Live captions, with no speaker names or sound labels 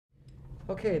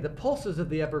Okay, the pulses of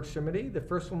the upper extremity. The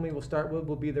first one we will start with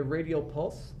will be the radial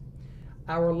pulse.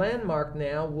 Our landmark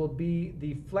now will be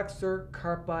the flexor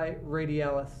carpi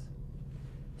radialis.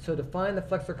 So to find the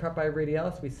flexor carpi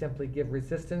radialis, we simply give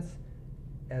resistance.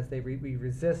 As we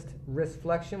resist wrist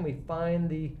flexion, we find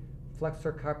the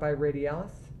flexor carpi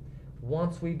radialis.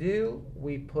 Once we do,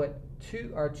 we put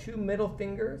our two middle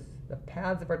fingers, the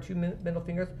pads of our two middle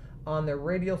fingers, on the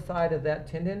radial side of that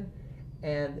tendon,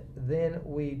 and then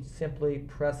we simply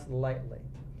press lightly.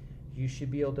 You should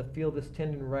be able to feel this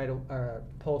tendon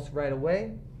pulse right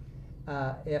away.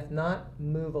 If not,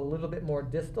 move a little bit more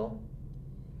distal,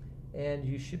 and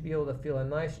you should be able to feel a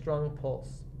nice strong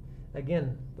pulse.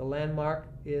 Again, the landmark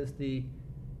is the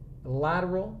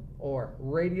lateral or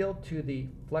radial to the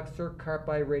flexor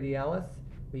carpi radialis.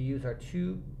 We use our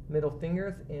two middle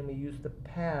fingers, and we use the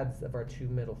pads of our two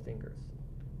middle fingers.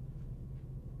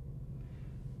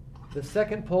 The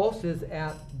second pulse is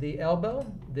at the elbow.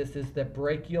 This is the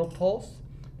brachial pulse.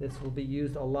 This will be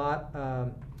used a lot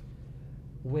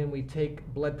when we take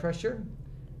blood pressure.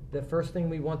 The first thing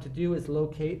we want to do is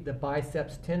locate the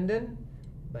biceps tendon.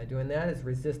 By doing that is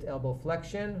resist elbow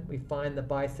flexion. We find the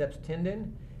biceps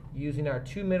tendon. Using our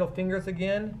two middle fingers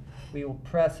again, we will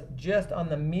press just on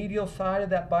the medial side of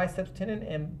that biceps tendon,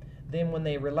 and then when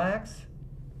they relax,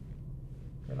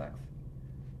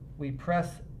 we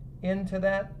press into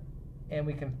that, and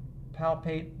we can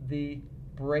palpate the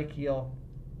brachial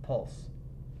pulse.